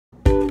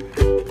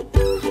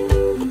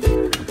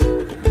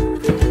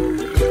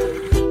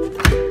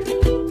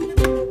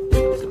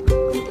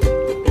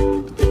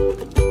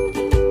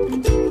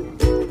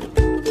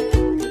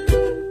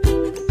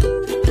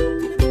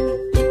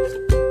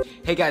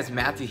guys,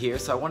 Matthew here.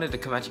 So I wanted to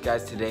come at you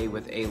guys today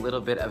with a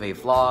little bit of a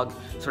vlog,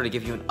 sort of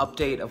give you an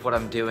update of what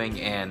I'm doing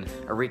and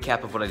a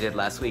recap of what I did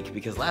last week,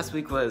 because last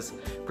week was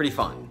pretty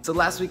fun. So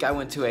last week I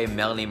went to a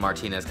Melanie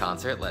Martinez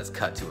concert. Let's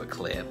cut to a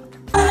clip.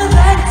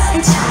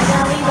 It's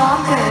highly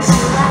bonkers.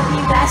 You like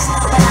me best,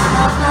 but I'm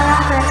not a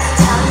rapper.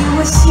 Tell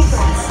you a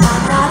secret,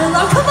 I'm not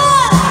alone. Come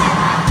on!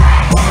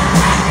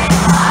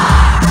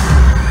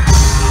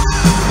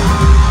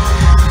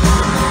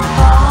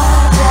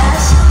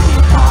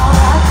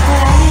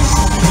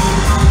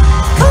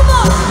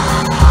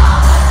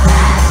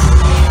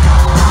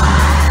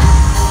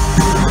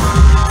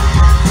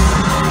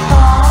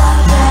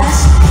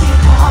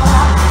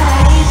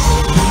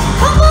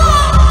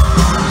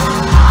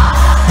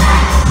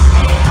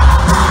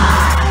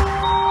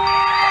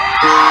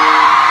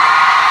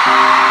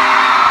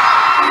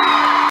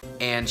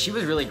 And she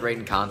was really great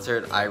in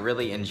concert. I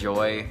really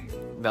enjoy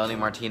Melanie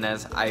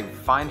Martinez. I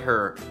find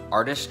her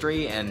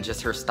artistry and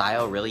just her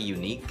style really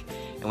unique.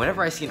 And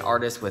whenever I see an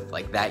artist with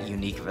like that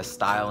unique of a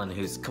style and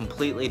who's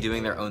completely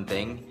doing their own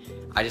thing,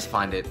 I just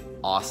find it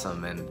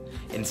awesome and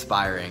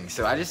inspiring.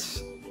 So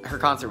her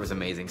concert was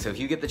amazing. So if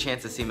you get the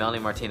chance to see Melanie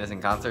Martinez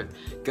in concert,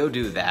 go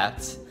do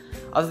that.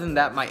 Other than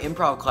that, my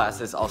improv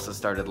classes also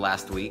started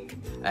last week.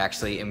 I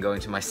actually am going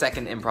to my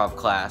second improv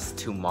class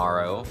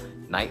tomorrow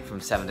night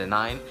from 7 to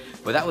 9,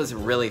 but that was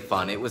really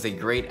fun. It was a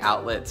great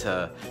outlet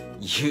to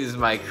use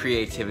my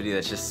creativity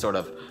that's just sort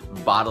of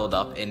bottled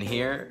up in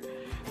here,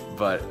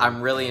 but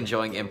I'm really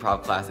enjoying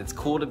improv class. It's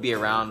cool to be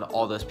around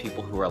all those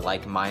people who are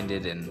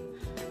like-minded and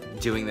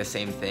doing the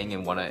same thing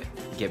and want to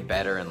get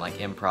better in like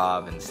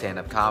improv and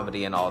stand-up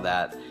comedy and all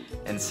that,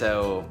 and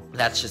so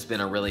that's just been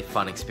a really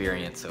fun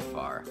experience so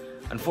far.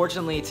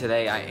 Unfortunately,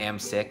 today I am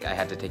sick. I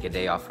had to take a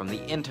day off from the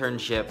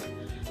internship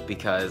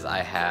because I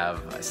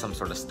have some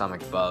sort of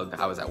stomach bug.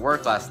 I was at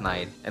work last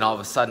night and all of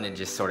a sudden it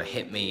just sort of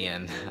hit me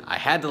and I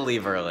had to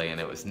leave early and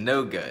it was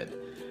no good.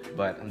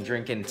 But I'm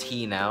drinking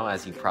tea now,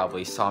 as you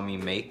probably saw me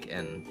make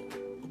in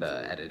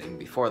the editing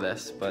before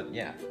this, but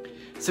yeah.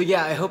 So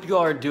yeah, I hope you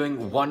all are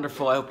doing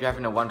wonderful. I hope you're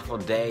having a wonderful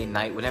day,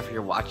 night, whenever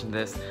you're watching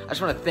this. I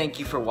just want to thank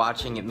you for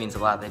watching. It means a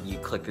lot that you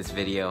click this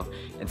video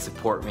and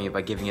support me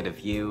by giving it a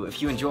view. If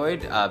you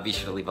enjoyed, be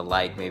sure to leave a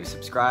like, maybe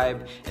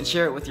subscribe, and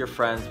share it with your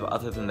friends. But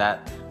other than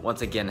that,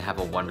 once again, have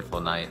a wonderful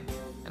night,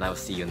 and I will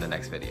see you in the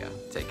next video.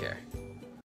 Take care.